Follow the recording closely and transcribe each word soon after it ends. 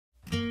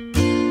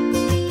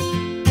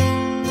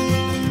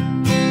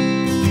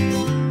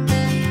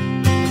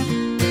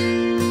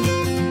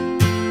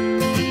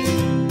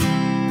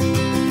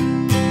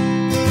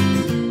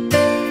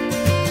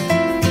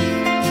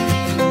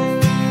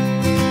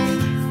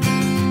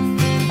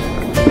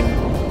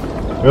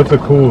That's a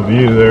cool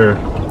view there.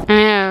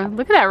 Yeah,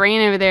 look at that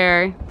rain over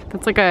there.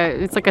 It's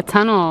like a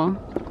tunnel.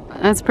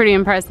 That's pretty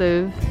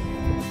impressive.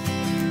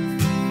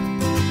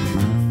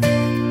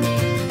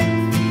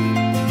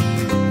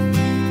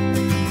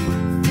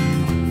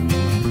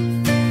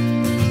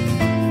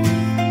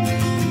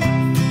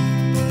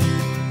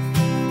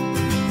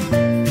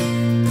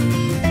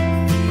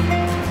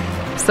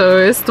 So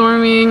it's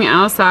storming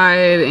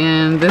outside,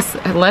 and this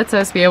lets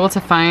us be able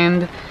to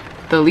find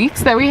the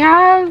leaks that we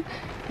have.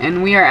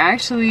 And we are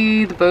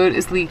actually, the boat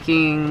is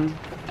leaking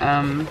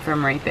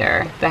from right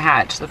there. The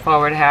hatch, the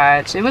forward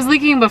hatch. It was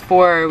leaking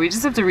before, we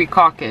just have to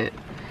recaulk it.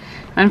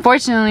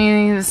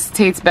 Unfortunately, this is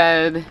Tate's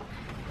bed,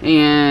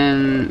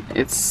 and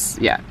it's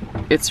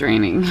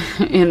raining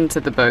into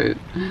the boat.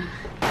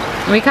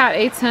 We caught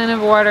a ton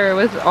of water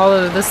with all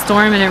of the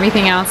storm and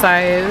everything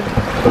outside.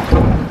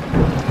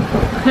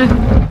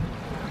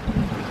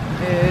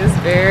 It is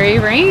very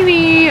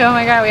rainy. Oh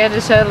my god, we had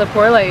to shut the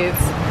pour lights.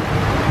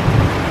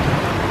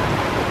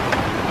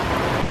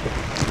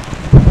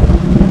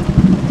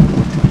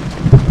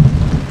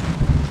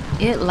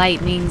 It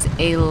lightnings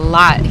a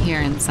lot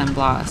here in San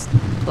Blas.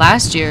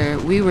 Last year,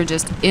 we were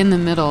just in the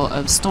middle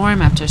of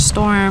storm after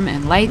storm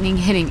and lightning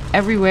hitting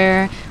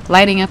everywhere,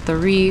 lighting up the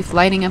reef,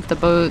 lighting up the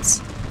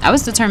boats. I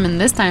was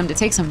determined this time to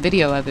take some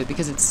video of it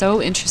because it's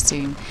so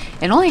interesting.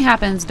 It only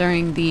happens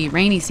during the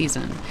rainy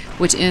season,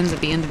 which ends at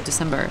the end of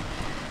December.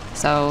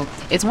 So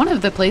it's one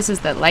of the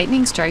places that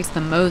lightning strikes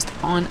the most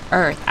on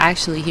Earth,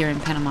 actually, here in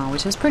Panama,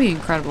 which is pretty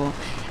incredible.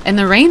 And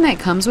the rain that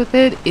comes with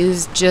it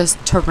is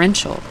just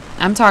torrential.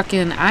 I'm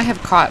talking, I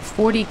have caught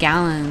 40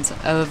 gallons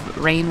of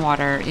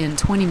rainwater in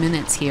 20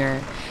 minutes here,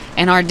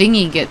 and our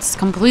dinghy gets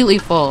completely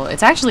full.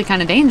 It's actually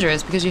kind of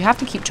dangerous because you have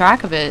to keep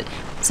track of it.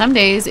 Some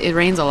days it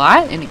rains a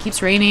lot and it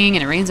keeps raining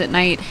and it rains at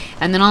night,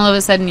 and then all of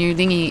a sudden your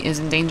dinghy is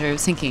in danger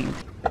of sinking.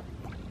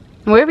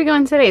 Where are we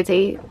going today,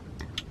 Tate?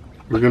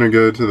 We're gonna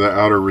go to the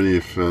outer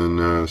reef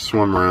and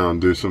swim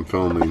around, do some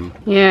filming.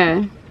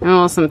 Yeah,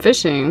 well, some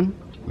fishing.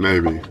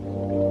 Maybe.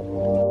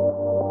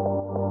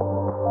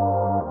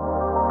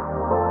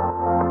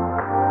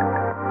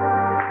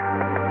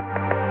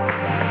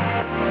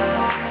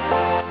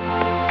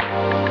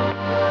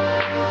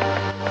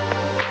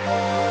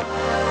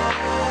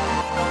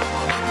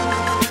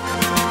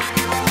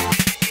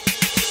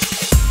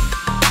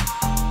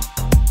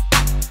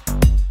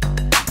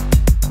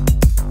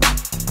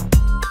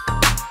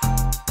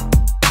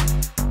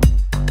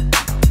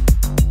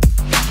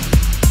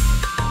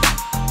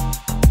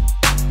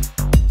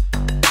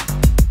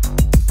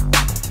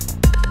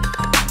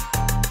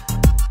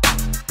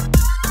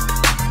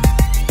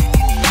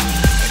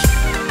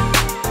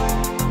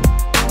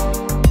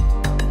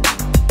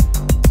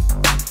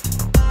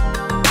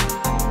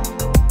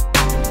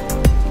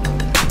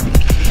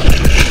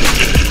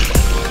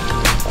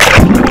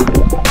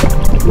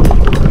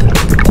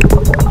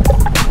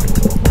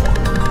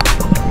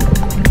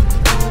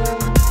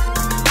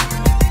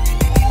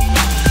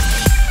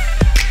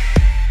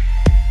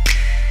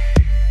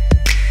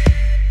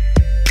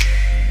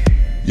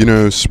 You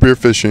know,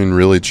 spearfishing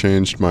really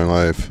changed my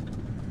life.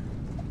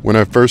 When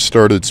I first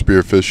started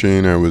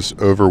spearfishing, I was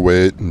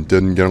overweight and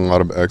didn't get a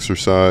lot of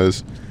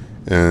exercise,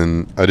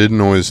 and I didn't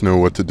always know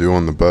what to do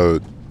on the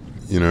boat.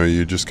 You know,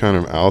 you're just kind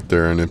of out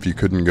there, and if you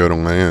couldn't go to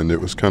land,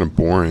 it was kind of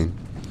boring.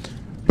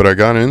 But I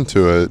got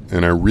into it,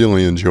 and I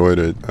really enjoyed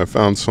it. I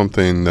found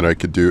something that I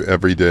could do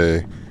every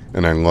day,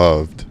 and I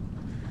loved.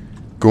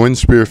 Going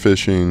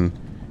spearfishing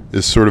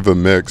is sort of a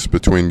mix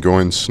between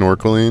going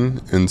snorkeling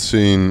and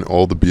seeing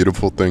all the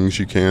beautiful things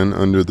you can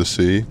under the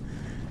sea,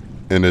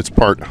 and it's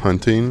part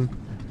hunting,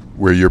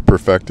 where you're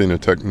perfecting a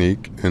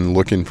technique and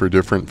looking for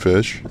different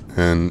fish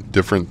and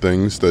different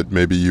things that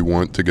maybe you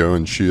want to go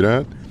and shoot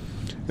at,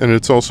 and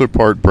it's also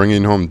part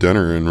bringing home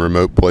dinner in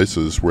remote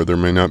places where there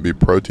may not be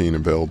protein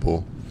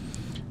available.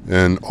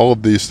 And all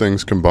of these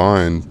things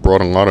combined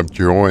brought a lot of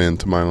joy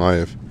into my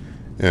life,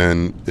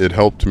 and it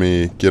helped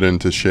me get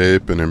into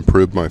shape and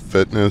improve my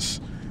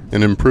fitness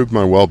and improve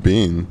my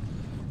well-being.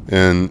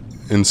 And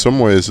in some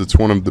ways, it's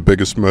one of the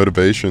biggest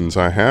motivations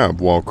I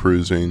have while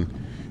cruising.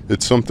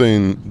 It's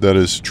something that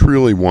is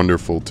truly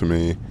wonderful to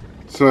me.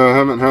 So I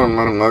haven't had a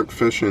lot of luck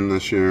fishing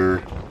this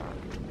year.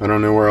 I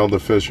don't know where all the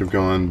fish have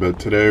gone, but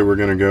today we're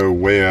gonna go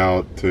way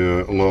out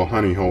to a little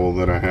honey hole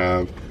that I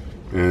have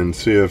and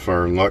see if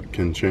our luck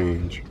can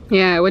change.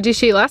 Yeah, what'd you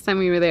shoot last time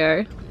we were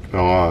there?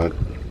 A lot.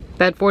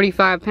 That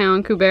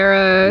 45-pound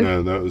cubera?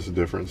 No, that was a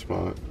different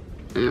spot.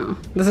 Oh,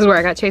 this is where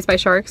I got chased by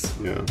sharks?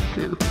 Yeah.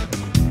 Yeah.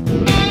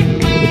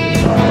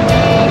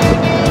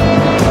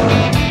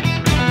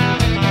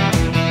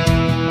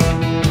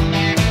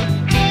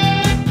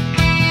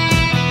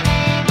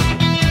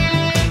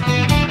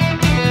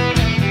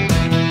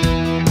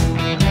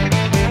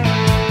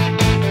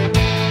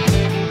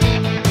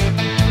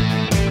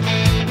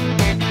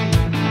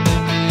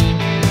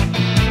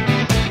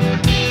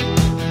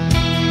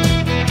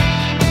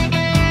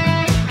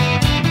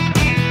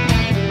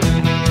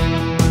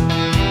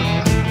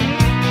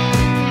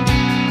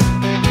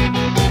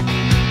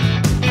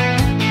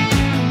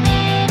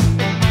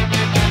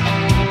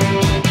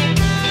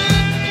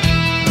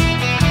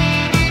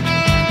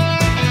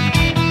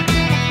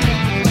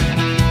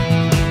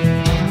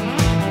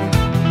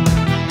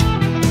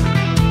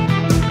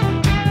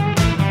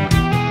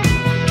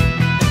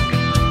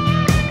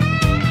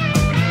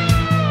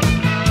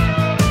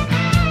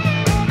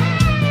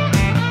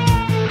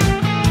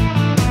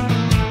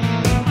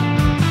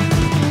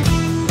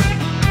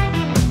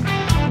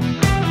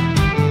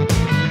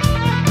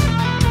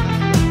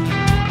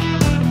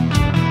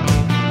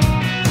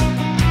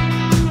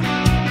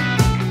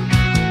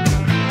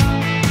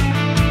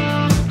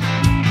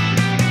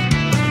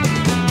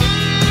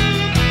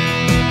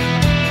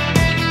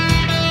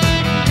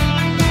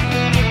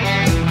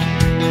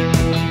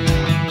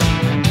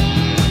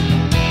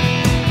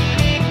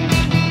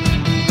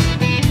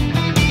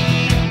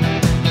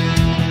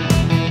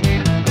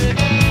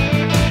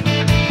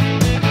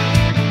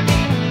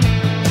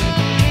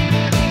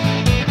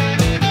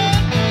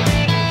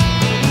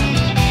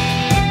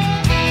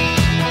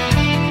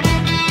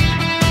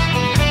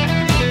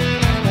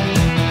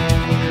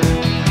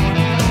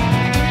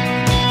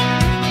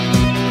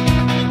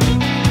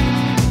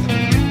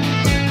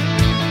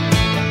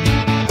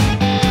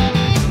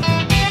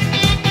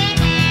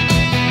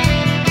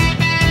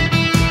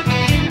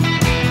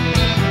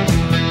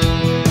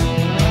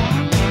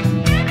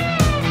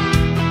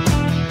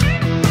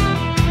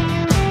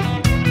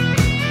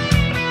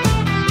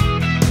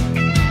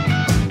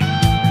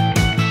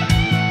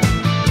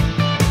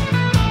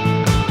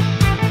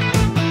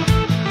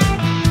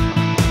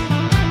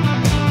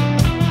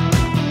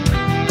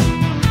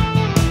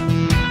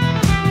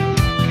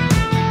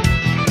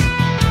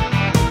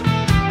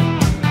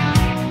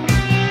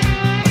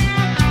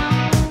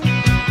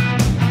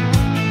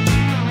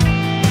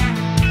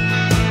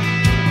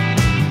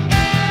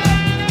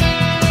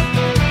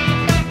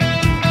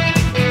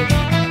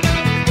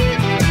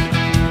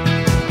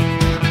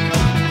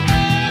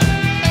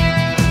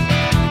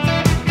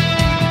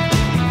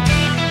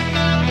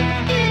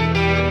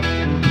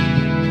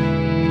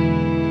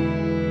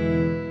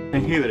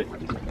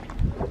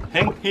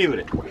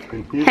 Jengibre.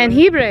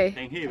 Jengibre.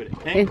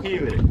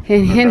 Jengibre.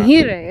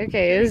 Jengibre.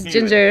 Okay, this is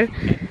ginger.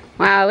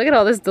 Wow, look at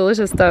all this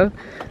delicious stuff.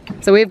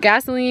 So we have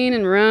gasoline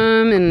and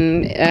rum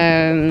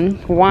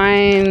and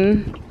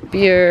wine,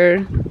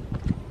 beer.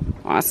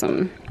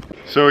 Awesome.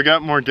 So we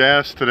got more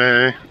gas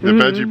today. The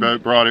veggie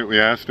boat brought it. We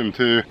asked him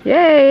to.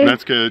 Yay! And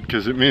that's good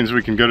because it means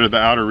we can go to the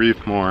outer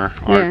reef more.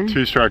 Our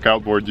 2-stroke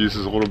outboard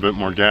uses a little bit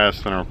more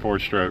gas than our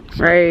 4-stroke.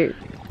 So. Right.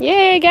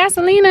 Yay,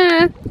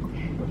 gasolina!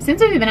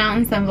 Since we've been out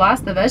in San Blas,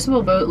 the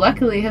vegetable boat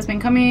luckily has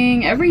been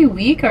coming every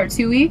week or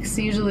 2 weeks,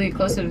 usually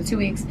closer to 2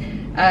 weeks.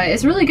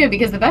 It's really good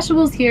because the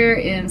vegetables here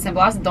in San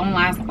Blas don't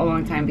last a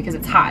long time because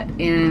it's hot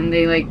and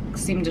they like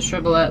seem to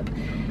shrivel up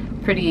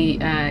pretty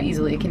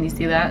easily. Can you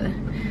see that?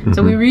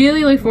 So we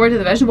really look forward to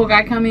the vegetable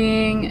guy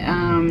coming.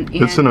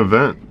 It's an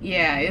event.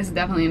 Yeah, it's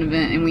definitely an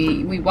event, and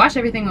we wash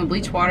everything with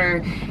bleach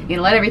water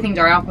and let everything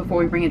dry out before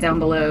we bring it down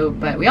below.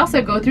 But we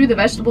also go through the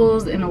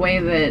vegetables in a way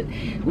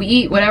that we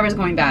eat whatever's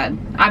going bad.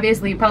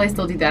 Obviously, you probably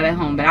still do that at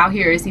home, but out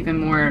here it's even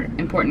more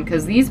important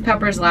because these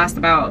peppers last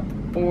about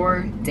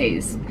 4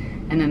 days,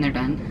 and then they're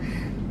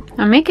done.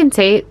 I'm making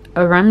Tate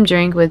a rum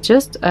drink with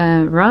just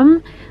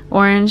rum,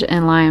 orange,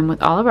 and lime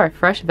with all of our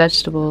fresh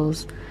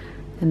vegetables.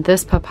 And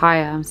this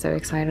papaya I'm so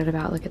excited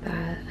about. Look at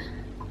that.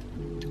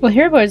 Well,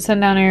 here aboard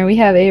Sundowner we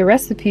have a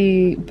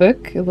recipe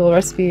book, a little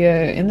recipe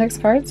index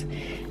cards.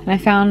 And I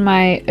found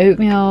my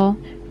oatmeal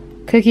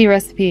cookie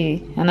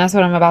recipe. And that's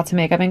what I'm about to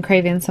make. I've been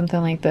craving something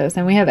like this.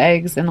 And we have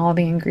eggs and all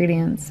the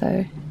ingredients.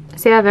 So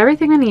I have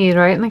everything I need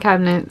right in the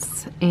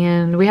cabinets.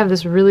 And we have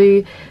this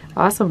really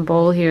awesome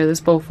bowl here. This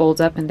bowl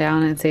folds up and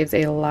down and it saves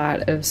a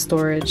lot of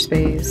storage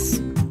space.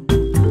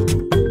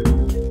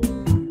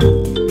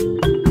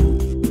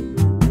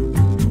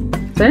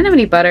 So I didn't have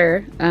any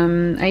butter.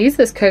 I used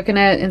this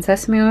coconut and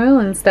sesame oil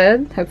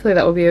instead. Hopefully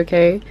that will be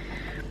okay.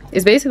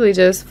 It's basically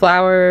just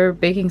flour,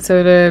 baking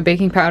soda,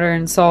 baking powder,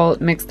 and salt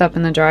mixed up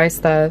in the dry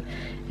stuff.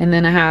 And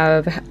then I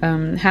have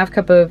half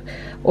cup of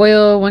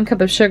oil, 1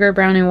 cup of sugar,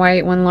 brown and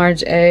white, 1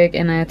 large egg,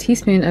 and a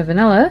teaspoon of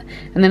vanilla.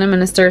 And then I'm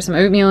going to stir some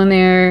oatmeal in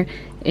there.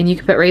 And you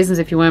can put raisins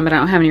if you want, but I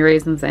don't have any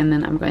raisins. And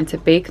then I'm going to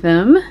bake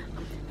them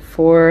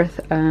for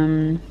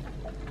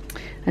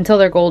until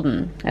they're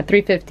golden at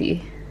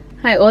 350.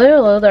 I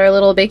oiled our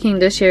little baking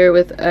dish here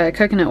with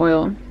coconut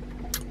oil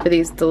for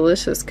these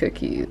delicious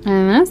cookies.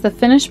 And that's the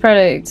finished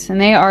product, and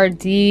they are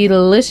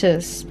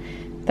delicious.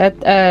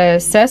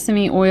 That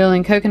sesame oil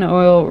and coconut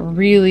oil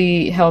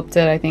really helped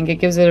it, I think. It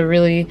gives it a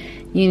really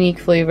unique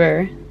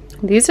flavor.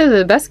 These are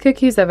the best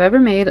cookies I've ever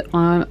made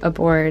on a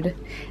board.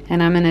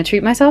 And I'm gonna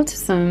treat myself to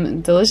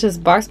some delicious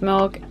boxed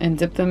milk and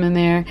dip them in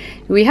there.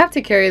 We have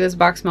to carry this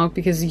boxed milk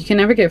because you can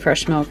never get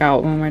fresh milk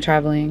out when we're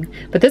traveling.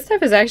 But this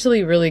stuff is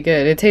actually really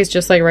good. It tastes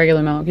just like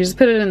regular milk. You just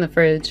put it in the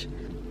fridge,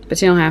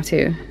 but you don't have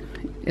to.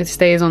 It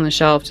stays on the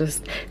shelf,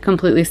 just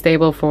completely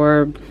stable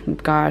for,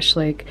 gosh,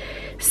 like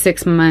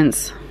 6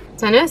 months.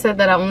 So I know I said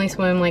that I only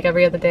swim like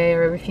every other day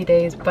or every few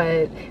days,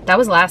 but that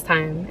was last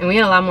time. And we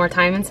had a lot more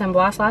time in San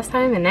Blas last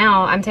time, and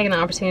now I'm taking the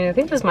opportunity. I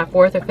think this is my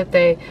 4th or 5th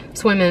day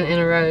swimming in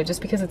a row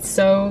just because it's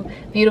so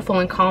beautiful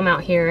and calm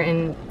out here,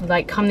 and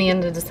like come the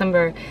end of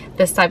December,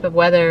 this type of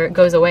weather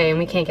goes away and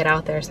we can't get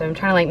out there. So I'm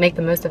trying to like make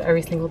the most of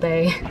every single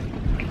day.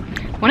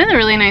 One of the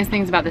really nice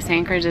things about this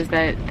anchorage is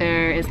that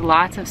there is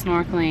lots of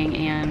snorkeling,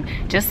 and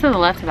just to the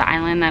left of the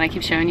island that I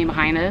keep showing you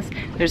behind us,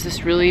 there's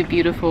this really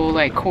beautiful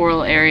like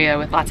coral area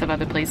with lots of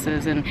other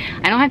places, and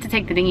I don't have to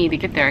take the dinghy to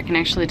get there. I can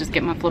actually just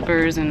get my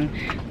flippers and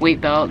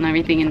weight belt and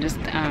everything and just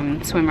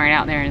swim right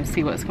out there and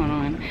see what's going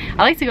on.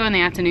 I like to go in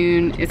the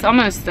afternoon. It's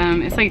almost,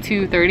 it's like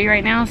 2:30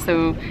 right now,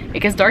 so it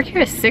gets dark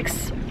here at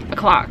 6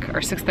 o'clock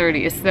or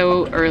 6:30. It's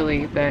so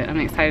early, but I'm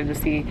excited to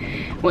see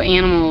what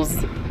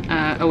animals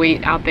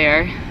await out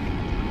there.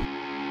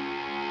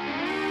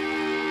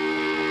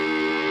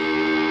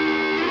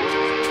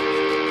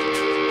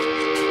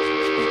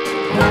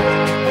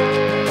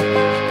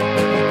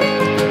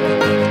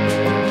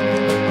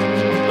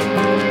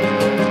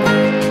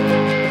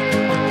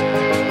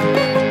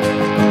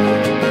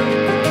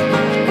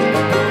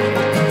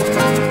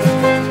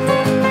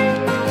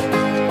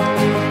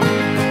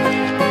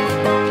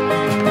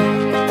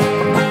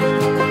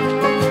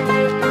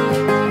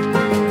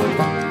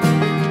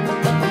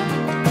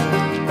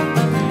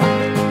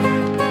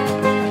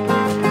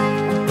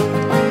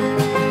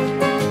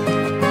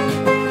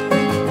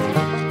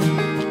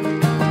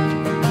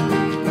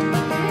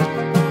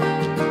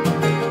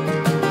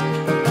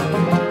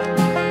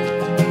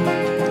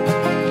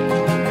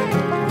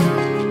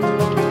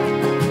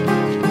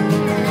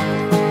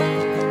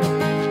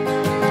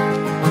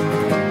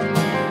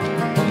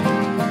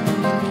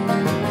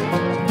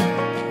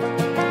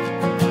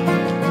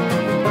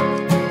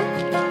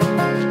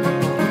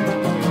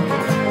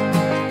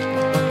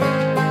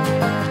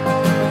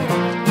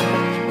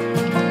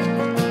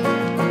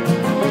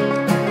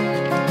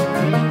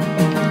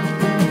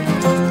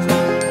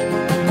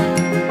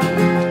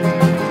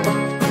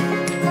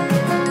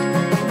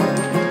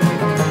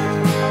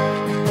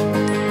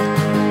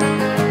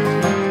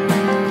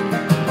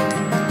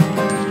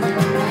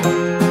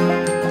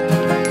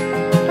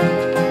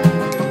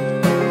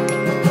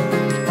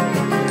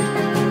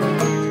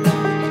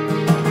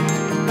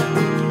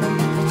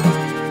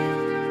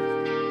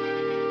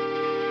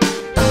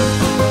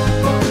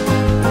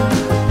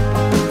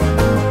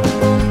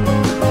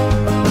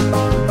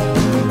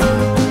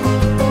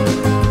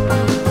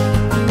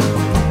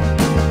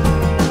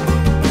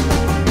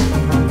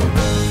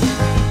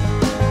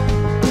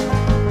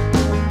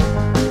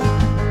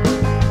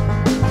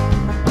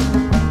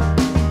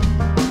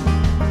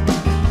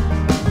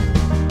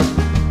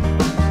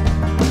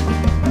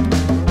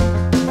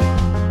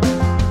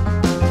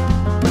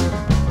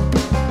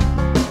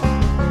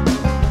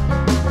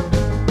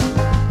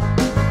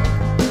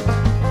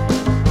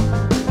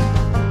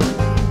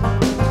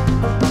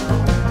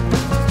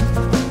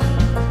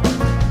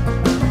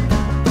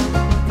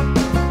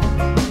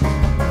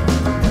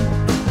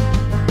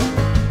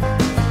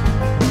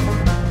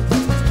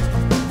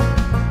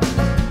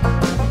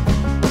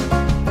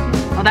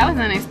 Well, that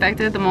was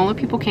unexpected. The MOLA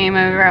people came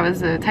over. I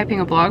was typing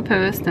a blog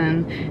post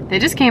and they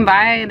just came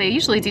by. They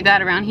usually do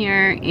that around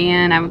here,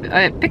 and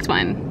I picked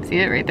one. See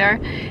it right there?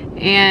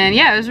 And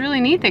yeah, it was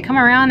really neat. They come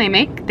around,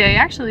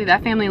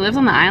 that family lives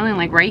on the island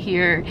like right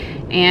here,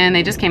 and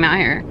they just came out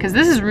here because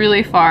this is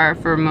really far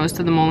for most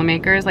of the MOLA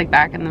makers, like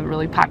back in the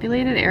really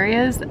populated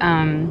areas,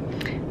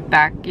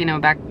 back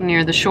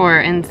near the shore,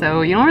 and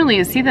so you don't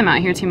really see them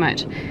out here too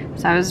much.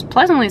 So I was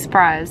pleasantly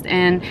surprised.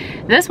 And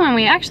this one,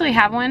 we actually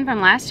have one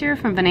from last year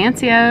from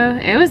Venancio.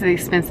 It was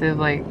expensive,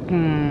 like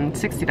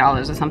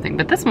 $60 or something,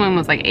 but this one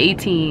was like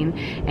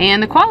 $18,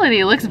 and the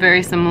quality looks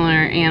very similar,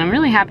 and I'm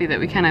really happy that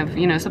we kind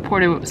of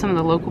supported some of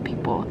the local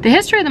people. The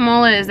history of the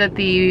MOLA is that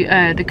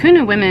the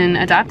Kuna women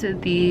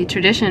adopted the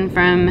tradition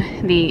from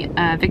the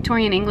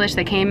Victorian English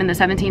that came in the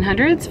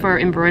 1700s for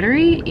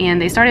embroidery,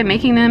 and they started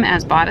making them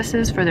as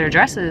bodices for their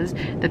dresses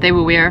that they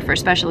would wear for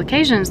special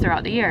occasions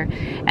throughout the year.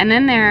 And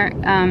then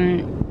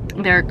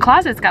their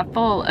closets got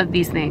full of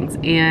these things,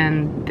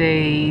 and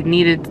they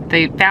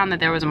found that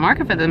there was a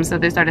market for them, so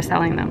they started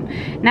selling them.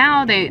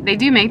 Now they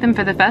do make them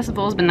for the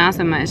festivals, but not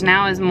so much.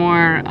 Now is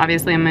more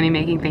obviously a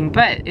money-making thing,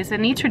 but it's a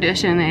neat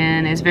tradition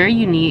and it's very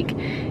unique,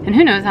 and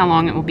who knows how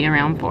long it will be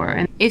around for.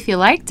 And if you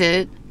liked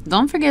it,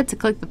 don't forget to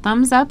click the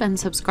thumbs up and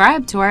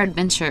subscribe to our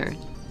adventure.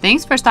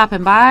 Thanks for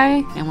stopping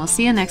by, and we'll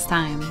see you next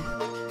time.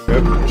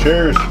 Yep.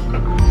 Cheers.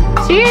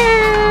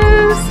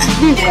 Cheers!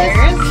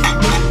 cheers.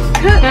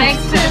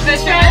 Thanks to the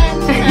fisherman.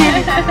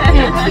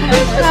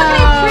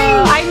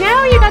 I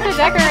know, you got the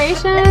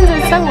decorations.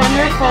 It's so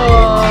wonderful.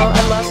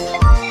 I love it.